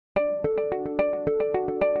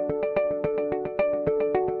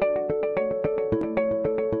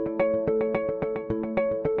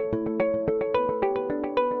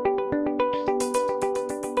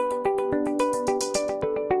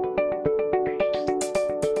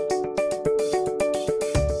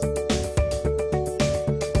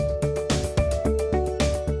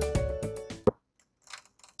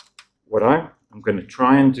I'm going to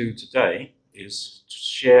try and do today is to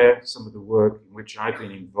share some of the work in which I've been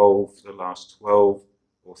involved for the last 12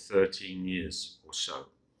 or 13 years or so.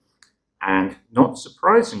 And not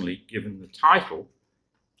surprisingly, given the title,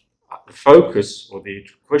 the focus or the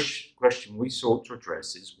question we sought to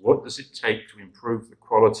address is what does it take to improve the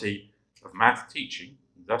quality of math teaching,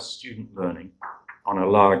 thus student learning, on a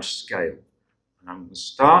large scale. And I'm going to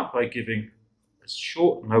start by giving as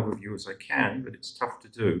short an overview as I can, but it's tough to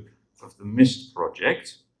do, of the MIST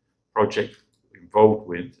project involved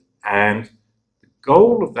with. And the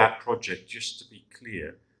goal of that project, just to be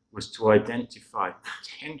clear, was to identify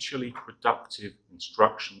potentially productive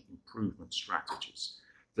instruction improvement strategies.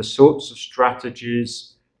 The sorts of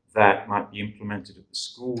strategies that might be implemented at the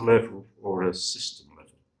school level or at a system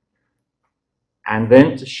level. And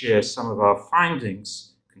then to share some of our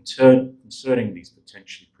findings concerning these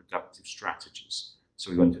potentially productive strategies. So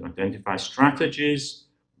we want to identify strategies,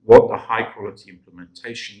 what the high quality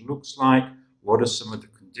implementation looks like, what are some of the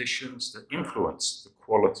conditions that influence the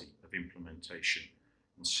quality of implementation,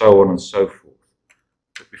 and so on and so forth.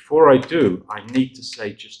 But before I do, I need to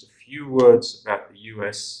say just a few words about the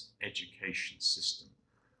US education system.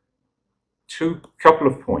 Couple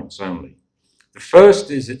of points only. The first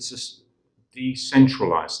is it's a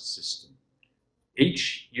decentralized system.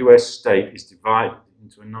 Each US state is divided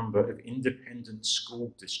into a number of independent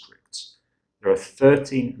school districts. There are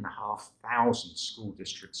 13,500 school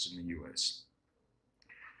districts in the US.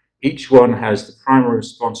 Each one has the primary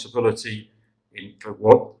responsibility for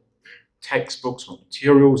what textbooks, what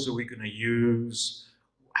materials are we going to use,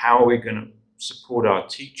 how are we going to support our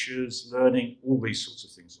teachers, learning, all these sorts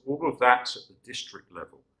of things. All of that's at the district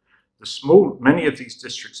level. Many of these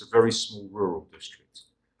districts are very small rural districts.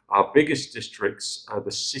 Our biggest districts are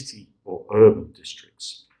the city or urban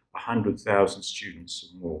districts, 100,000 students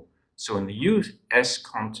or more. So in the US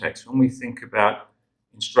context, when we think about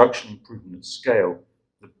instruction improvement at scale,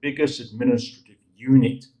 the biggest administrative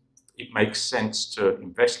unit it makes sense to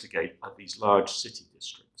investigate are these large city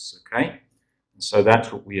districts, okay? And so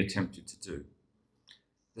that's what we attempted to do.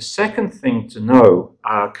 The second thing to know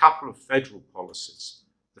are a couple of federal policies.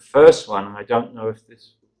 The first one, and I don't know if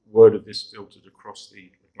this word of this filtered across the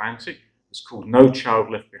Atlantic, is called No Child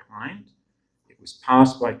Left Behind. It was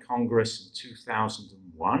passed by Congress in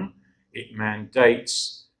 2001. It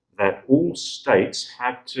mandates that all states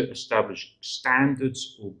have to establish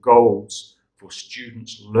standards or goals for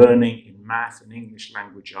students learning in math and English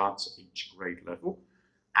language arts at each grade level.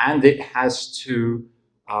 And it has to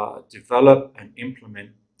develop and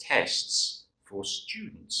implement tests for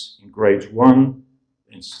students in grades 1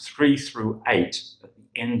 and 3 through 8 at the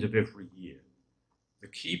end of every year. The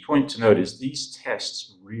key point to note is these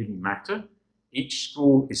tests really matter. Each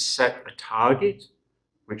school is set a target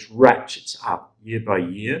which ratchets up year by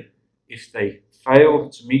year. If they fail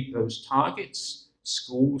to meet those targets,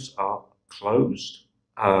 schools are closed,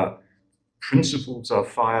 principals are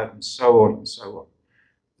fired, and so on and so on.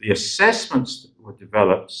 The assessments that were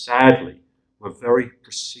developed, sadly, were very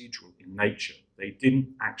procedural in nature. They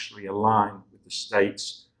didn't actually align with the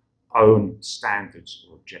state's own standards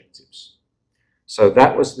or objectives. So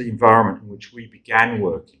that was the environment in which we began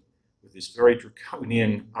working with this very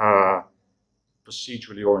draconian,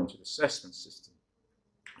 procedurally oriented assessment system.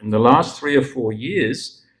 In the last 3 or 4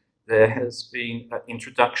 years, there has been an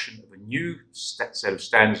introduction of a new set of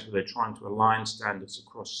standards where they're trying to align standards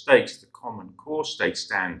across states, the Common Core State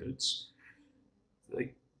Standards.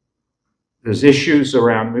 There's issues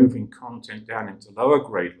around moving content down into lower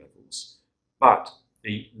grade levels, but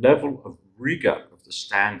the level of rigor of the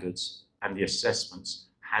standards and the assessments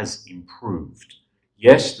has improved.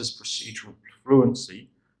 Yes, there's procedural fluency,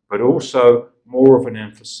 but also more of an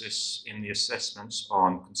emphasis in the assessments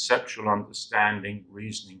on conceptual understanding,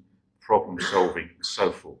 reasoning, problem solving, and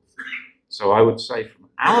so forth. So I would say from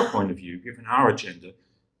our point of view, given our agenda,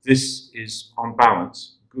 this is on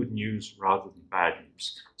balance good news rather than bad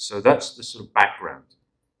news. So that's the sort of background.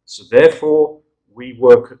 So therefore, we've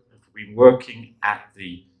been working at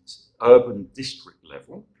the urban district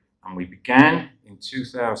level, and we began in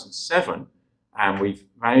 2007, and we've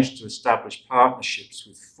managed to establish partnerships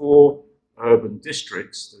with 4 urban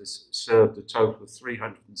districts that have served a total of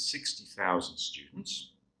 360,000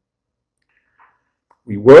 students.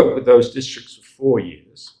 We worked with those districts for 4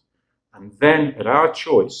 years, and then at our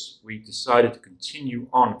choice, we decided to continue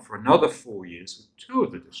on for another 4 years with 2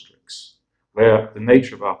 of the districts, where the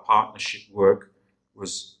nature of our partnership work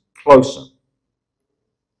was closer.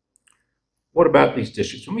 What about these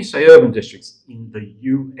districts? When we say urban districts, in the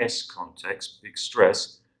US context, big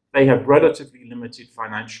stress, they have relatively limited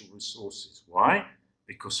financial resources. Why?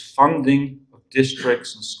 Because funding of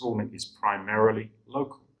districts and schooling is primarily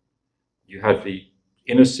local. You have the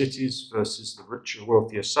inner cities versus the richer,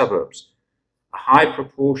 wealthier suburbs. A high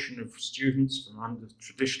proportion of students from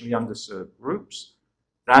traditionally underserved groups.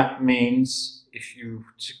 That means if you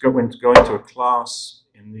go into a class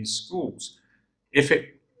in these schools, if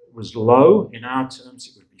it was low in our terms,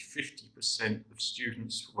 it would be 50% of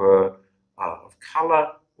students were of color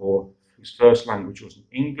or whose first language wasn't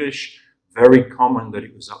English. Very common that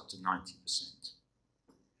it was up to 90%.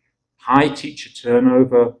 High teacher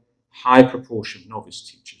turnover, high proportion of novice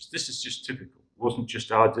teachers. This is just typical. It wasn't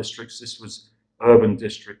just our districts, this was urban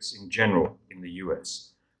districts in general in the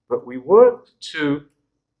US. But we worked to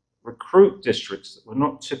recruit districts that were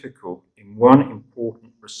not typical in one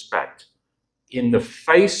important respect. In the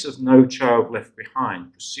face of No Child Left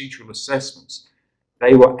Behind procedural assessments,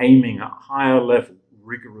 they were aiming at higher level,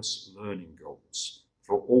 rigorous learning goals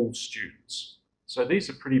for all students. So these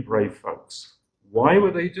are pretty brave folks. Why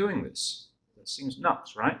were they doing this? That seems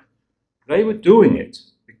nuts, right? They were doing it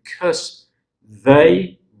because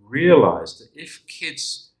they realized that if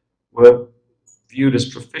kids were viewed as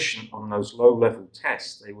proficient on those low-level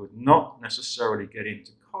tests, they would not necessarily get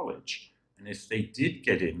into college. And if they did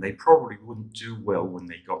get in, they probably wouldn't do well when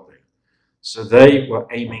they got there. So they were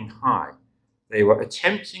aiming high. They were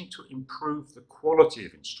attempting to improve the quality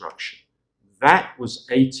of instruction. That was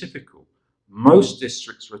atypical. Most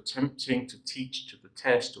districts were attempting to teach to the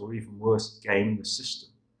test, or even worse, game the system.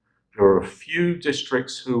 There were a few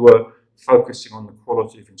districts who were focusing on the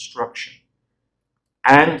quality of instruction.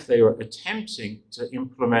 And they were attempting to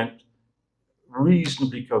implement a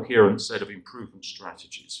reasonably coherent set of improvement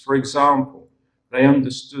strategies. For example, they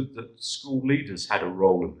understood that school leaders had a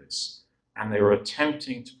role in this, and they were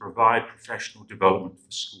attempting to provide professional development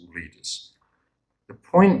for school leaders. The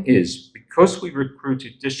point is, because we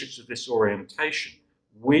recruited districts of this orientation,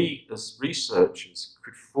 we as researchers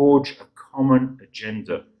could forge a common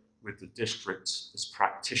agenda with the districts as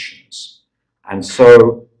practitioners. And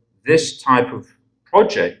so this type of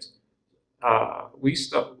project,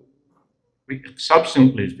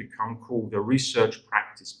 subsequently has become called a research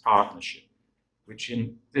practice partnership, which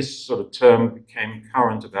in this sort of term became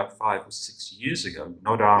current about 5 or 6 years ago,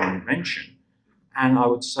 not our invention, and I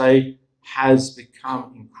would say has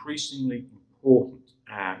become increasingly important,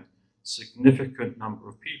 and significant number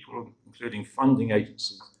of people, including funding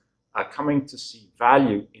agencies, are coming to see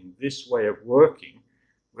value in this way of working,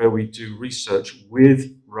 where we do research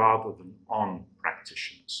with rather than on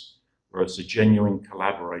practitioners, where it's a genuine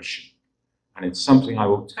collaboration. And it's something I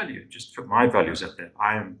will tell you, just put my values out there,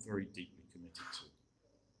 I am very deeply committed to.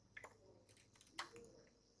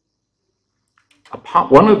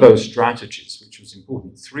 One of those strategies, which was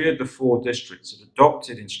important, 3 of the 4 districts had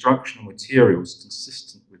adopted instructional materials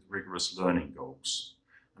consistent with rigorous learning goals.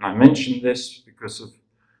 And I mention this because of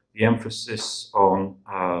the emphasis on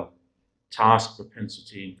task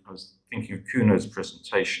propensity. I was thinking of Kuno's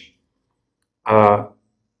presentation.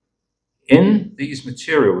 In these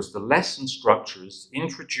materials, the lesson structures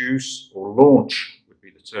introduce or launch, would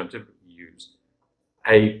be the term typically used,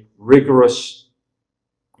 a rigorous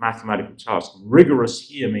mathematical task. Rigorous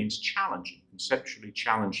here means challenging, conceptually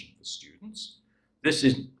challenging for students. This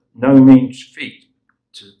is no mean feat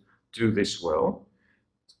to do this well.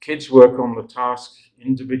 Kids work on the task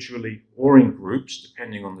individually or in groups,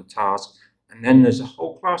 depending on the task, and then there's a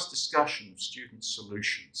whole class discussion of student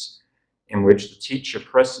solutions in which the teacher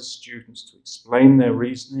presses students to explain their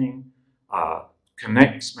reasoning,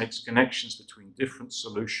 makes connections between different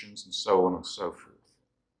solutions, and so on and so forth.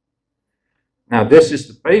 Now, this is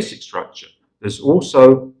the basic structure. There's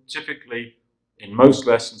also typically, in most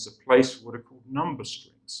lessons, a place for what are called number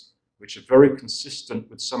strings, which are very consistent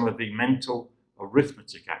with some of the mental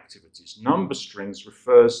arithmetic activities. Number strings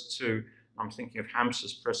refers to, I'm thinking of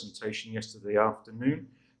Hamsa's presentation yesterday afternoon,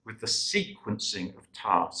 with the sequencing of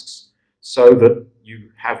tasks, so that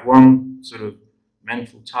you have one sort of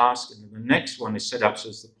mental task and then the next one is set up so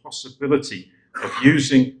there's the possibility of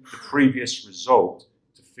using the previous result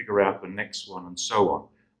to figure out the next one and so on.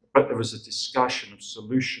 But there was a discussion of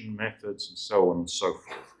solution methods and so on and so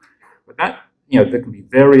forth. But that, there can be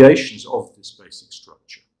variations of this basic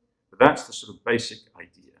structure. But that's the sort of basic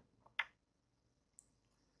idea.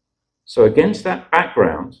 So against that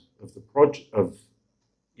background of the project, of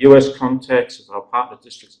US context, of our partner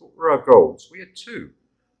districts, what were our goals? We had 2.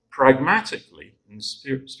 Pragmatically, in the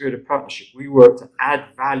spirit of partnership, we worked to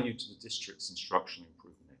add value to the district's instructional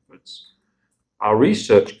improvement efforts. Our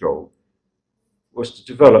research goal was to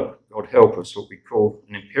develop, God help us, what we call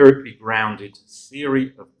an empirically grounded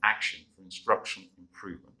theory of action for instructional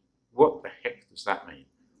improvement. What the heck does that mean?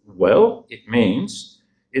 Well, it means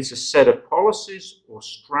It's a set of policies or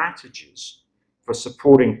strategies for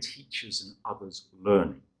supporting teachers and others'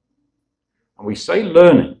 learning. And we say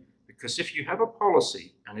learning because if you have a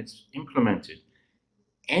policy and it's implemented,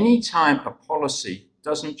 anytime a policy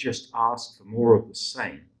doesn't just ask for more of the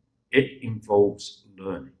same, it involves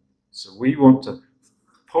learning. So we want to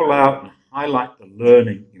pull out and highlight the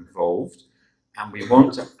learning involved, and we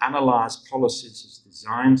want to analyze policies as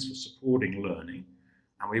designs for supporting learning,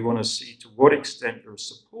 and we want to see to what extent there are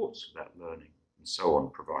supports for that learning and so on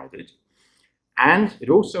provided. And it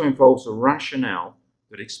also involves a rationale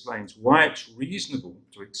that explains why it's reasonable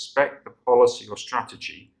to expect the policy or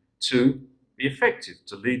strategy to be effective,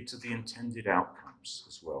 to lead to the intended outcomes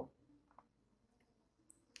as well.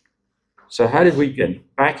 So how did we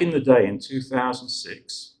get? Back in the day, in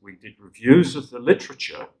 2006, we did reviews of the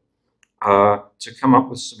literature to come up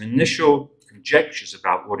with some initial conjectures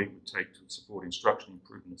about what it would take to support instruction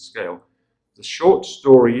improvement at scale. The short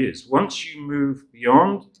story is, once you move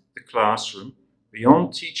beyond the classroom,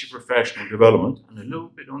 beyond teacher professional development, and a little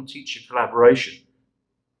bit on teacher collaboration,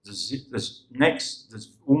 there's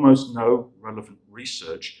almost no relevant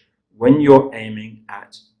research when you're aiming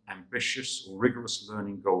at ambitious or rigorous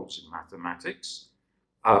learning goals in mathematics.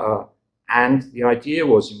 And the idea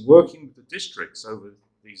was, in working with the districts over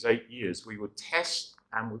these 8 years, we would test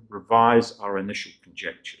and would revise our initial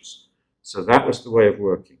conjectures. So that was the way of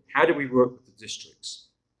working. How did we work with the districts?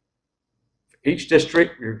 For each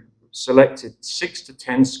district, we selected 6 to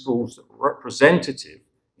 10 schools that were representative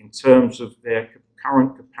in terms of their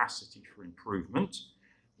current capacity for improvement.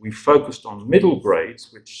 We focused on middle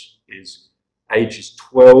grades, which is ages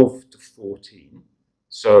 12 to 14.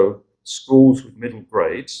 So schools with middle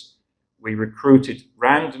grades. We recruited,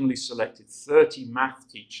 randomly selected 30 math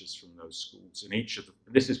teachers from those schools in each of the,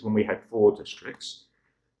 this is when we had 4 districts.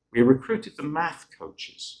 We recruited the math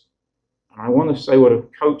coaches. And I want to say what a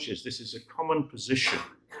coach is. This is a common position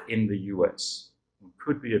in the US and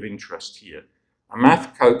could be of interest here. A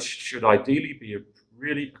math coach should ideally be a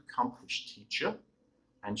really accomplished teacher,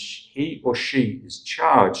 and he or she is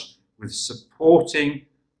charged with supporting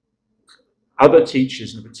other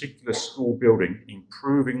teachers in a particular school building,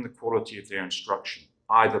 improving the quality of their instruction,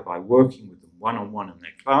 either by working with them one-on-one in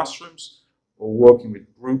their classrooms or working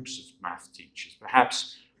with groups of math teachers,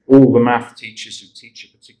 perhaps all the math teachers who teach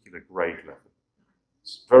a particular grade level.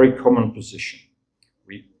 It's a very common position.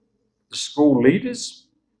 The school leaders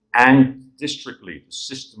and district leaders,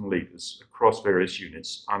 system leaders across various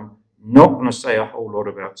units. I'm not going to say a whole lot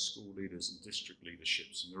about school leaders and district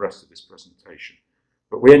leaderships in the rest of this presentation,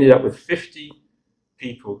 but we ended up with 50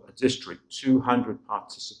 people a district, 200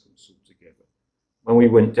 participants altogether. When we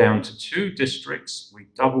went down to 2 districts, we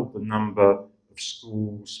doubled the number of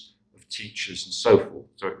schools, of teachers, and so forth,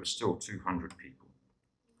 so it was still 200 people.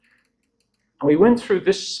 And we went through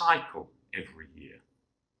this cycle every year.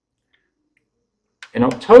 In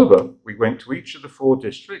October, we went to each of the 4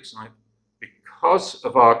 districts, and because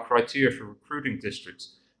of our criteria for recruiting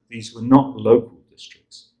districts, these were not local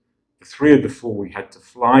districts. The 3 of the 4, we had to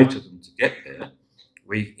fly to them to get there.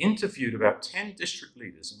 We interviewed about 10 district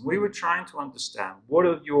leaders, and we were trying to understand, what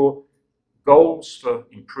are your goals for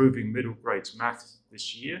improving middle grades math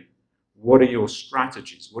this year? What are your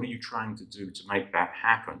strategies? What are you trying to do to make that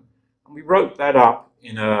happen? And we wrote that up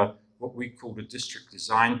in what we called a district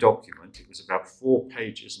design document. It was about 4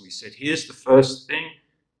 pages, and we said, here's the first thing,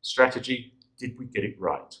 strategy, did we get it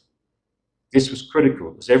right? This was critical,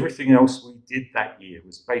 because everything else we did that year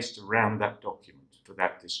was based around that document for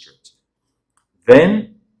that district.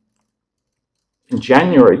 Then, in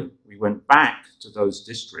January, we went back to those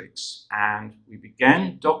districts and we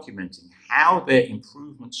began documenting how their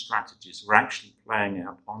improvement strategies were actually playing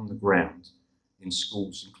out on the ground in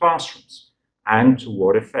schools and classrooms, and to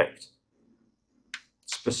what effect.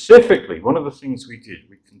 Specifically, one of the things we did,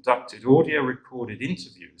 we conducted audio recorded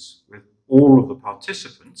interviews with all of the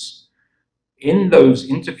participants. In those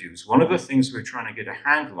interviews, one of the things we're trying to get a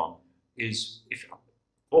handle on is,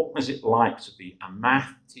 what was it like to be a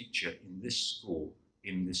math teacher in this school,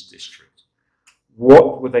 in this district?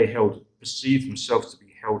 What were they perceived themselves to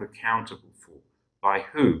be held accountable for? By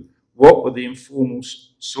who? What were the informal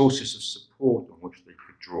sources of support on which they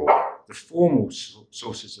could draw? The formal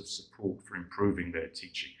sources of support for improving their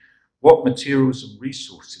teaching? What materials and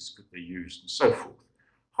resources could they use, and so forth?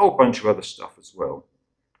 A whole bunch of other stuff as well.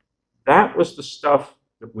 That was the stuff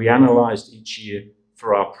that we analysed each year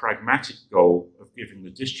for our pragmatic goal of giving the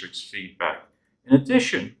districts feedback. In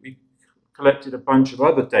addition, we collected a bunch of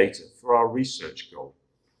other data for our research goal.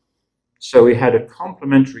 So we had a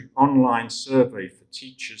complementary online survey for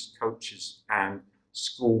teachers, coaches, and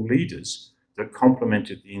school leaders that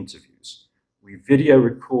complemented the interviews. we video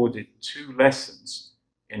recorded 2 lessons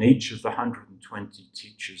in each of the 120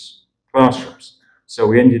 teachers' classrooms. So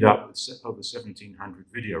we ended up with over 1,700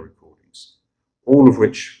 video recordings, all of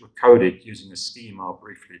which were coded using a scheme I'll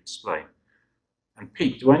briefly explain. And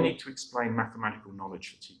Pete, do I need to explain mathematical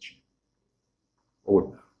knowledge for teaching?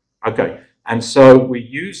 Or, okay, and so we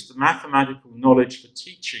used the mathematical knowledge for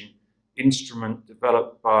teaching instrument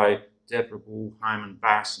developed by Deborah Ball, Hyman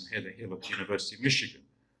Bass, and Heather Hill at the University of Michigan,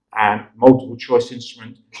 and multiple choice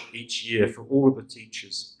instrument each year for all of the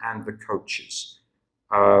teachers and the coaches.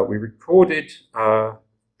 We recorded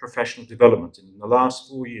professional development. In the last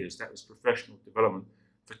 4 years, that was professional development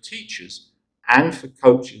for teachers and for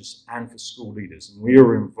coaches and for school leaders. And we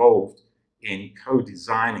were involved in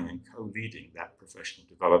co-designing and co-leading that professional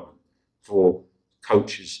development for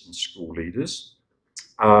coaches and school leaders.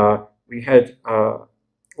 We had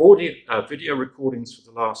video recordings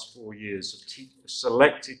for the last 4 years of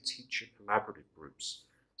selected teacher collaborative groups.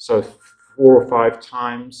 So 4 or 5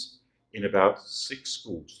 times in about 6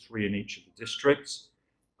 schools, 3 in each of the districts.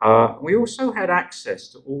 We also had access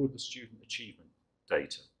to all of the student achievement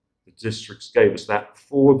data. The districts gave us that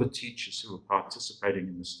for the teachers who were participating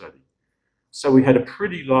in the study. So we had a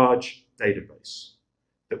pretty large database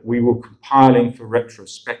that we were compiling for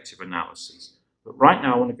retrospective analysis. But right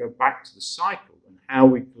now I want to go back to the cycle and how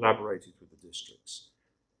we collaborated with the districts.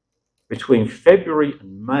 Between February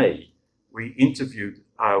and May, we interviewed,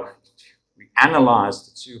 we analyzed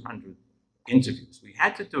the 200 interviews. We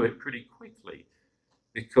had to do it pretty quickly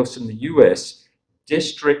because in the US,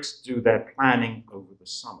 districts do their planning over the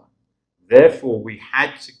summer. Therefore, we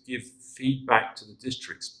had to give feedback to the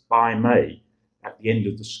districts by May at the end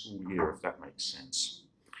of the school year, if that makes sense.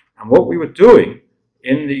 And what we were doing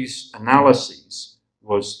in these analyses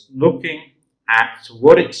was looking at to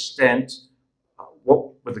what extent,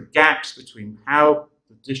 what were the gaps between how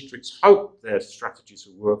the districts hoped their strategies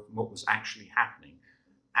would work and what was actually happening,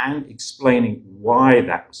 and explaining why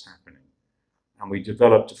that was happening. And we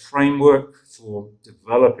developed a framework for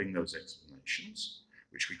developing those explanations,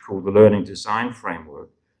 which we call the Learning Design Framework.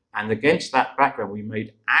 And against that background, we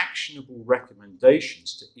made actionable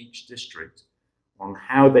recommendations to each district on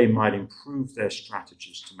how they might improve their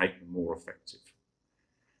strategies to make them more effective.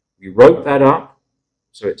 We wrote that up,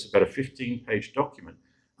 so it's about a 15-page document,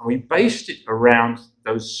 and we based it around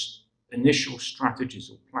those initial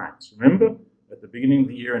strategies or plans. Remember, at the beginning of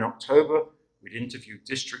the year in October, we'd interviewed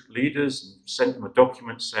district leaders and sent them a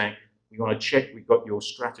document saying, we want to check we got your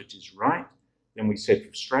strategies right. Then we said,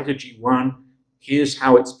 for strategy 1, here's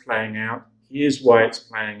how it's playing out, here's why it's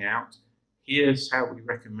playing out, here's how we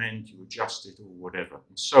recommend you adjust it or whatever,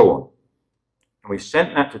 and so on. And we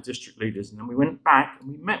sent that to district leaders, and then we went back and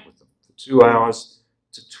we met with them for 2 hours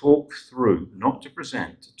to talk through, not to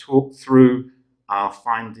present, to talk through our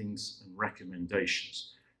findings and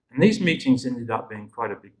recommendations. And these meetings ended up being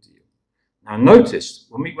quite a big deal. Now notice,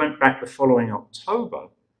 when we went back the following October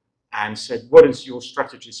and said, what is your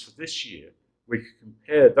strategies for this year? We could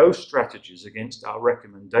compare those strategies against our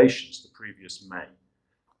recommendations the previous May.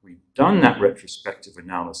 We've done that retrospective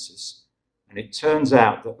analysis, and it turns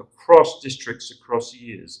out that across districts, across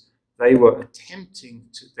years, they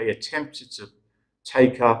attempted to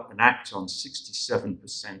take up and act on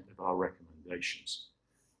 67% of our recommendations.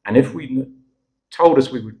 And if we told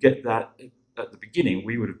us we would get that at the beginning,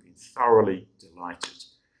 we would have been thoroughly delighted.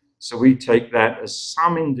 So we take that as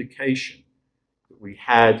some indication that we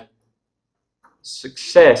had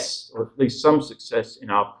success, or at least some success, in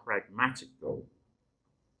our pragmatic goal.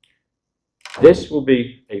 This will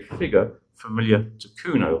be a figure familiar to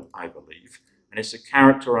Kuno, I believe, and it's a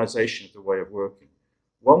characterization of the way of working.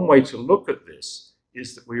 One way to look at this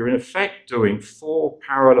is that we are in effect doing 4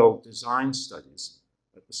 parallel design studies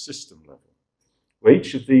at the system level. Well,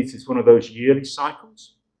 each of these is one of those yearly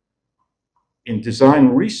cycles. In design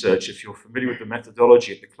research, if you're familiar with the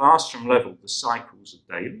methodology at the classroom level, the cycles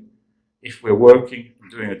are daily. If we're working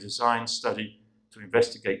and doing a design study to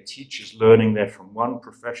investigate teachers learning there from one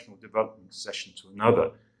professional development session to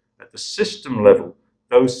another, at the system level,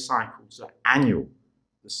 those cycles are annual.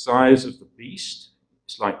 The size of the beast,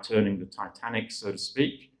 it's like turning the Titanic, so to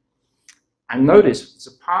speak. And notice it's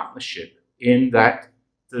a partnership in that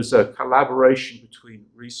there's a collaboration between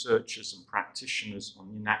researchers and practitioners on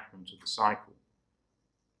the enactment of the cycle.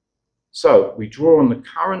 So we draw on the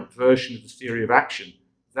current version of the theory of action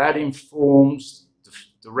that informs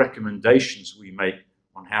the recommendations we make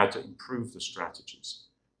on how to improve the strategies.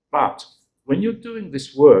 But when you're doing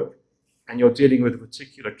this work and you're dealing with a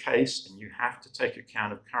particular case and you have to take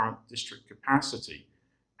account of current district capacity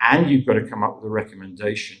and you've got to come up with a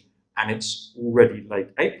recommendation and it's already late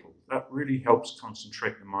April, that really helps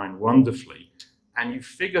concentrate the mind wonderfully and you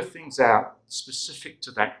figure things out specific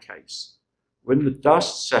to that case. When the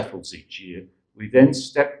dust settles each year, we then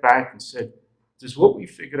step back and said, does what we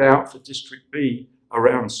figured out for District B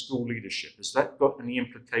around school leadership, has that got any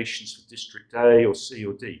implications for District A or C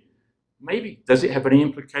or D? Maybe, does it have any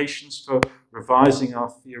implications for revising our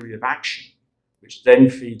theory of action, which then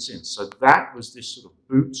feeds in? So that was this sort of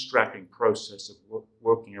bootstrapping process of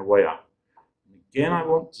working our way up. And again, I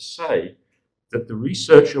want to say that the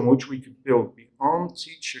research on which we could build beyond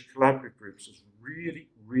teacher collaborative groups was really,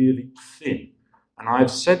 really thin. And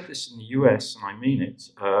I've said this in the US, and I mean it.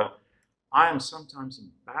 I am sometimes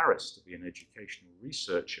embarrassed to be an educational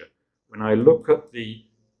researcher when I look at the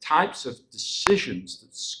types of decisions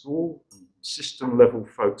that school and system level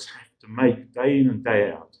folks have to make day in and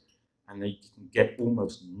day out, and they can get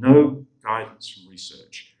almost no guidance from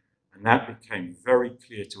research. And that became very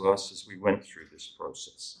clear to us as we went through this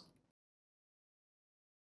process.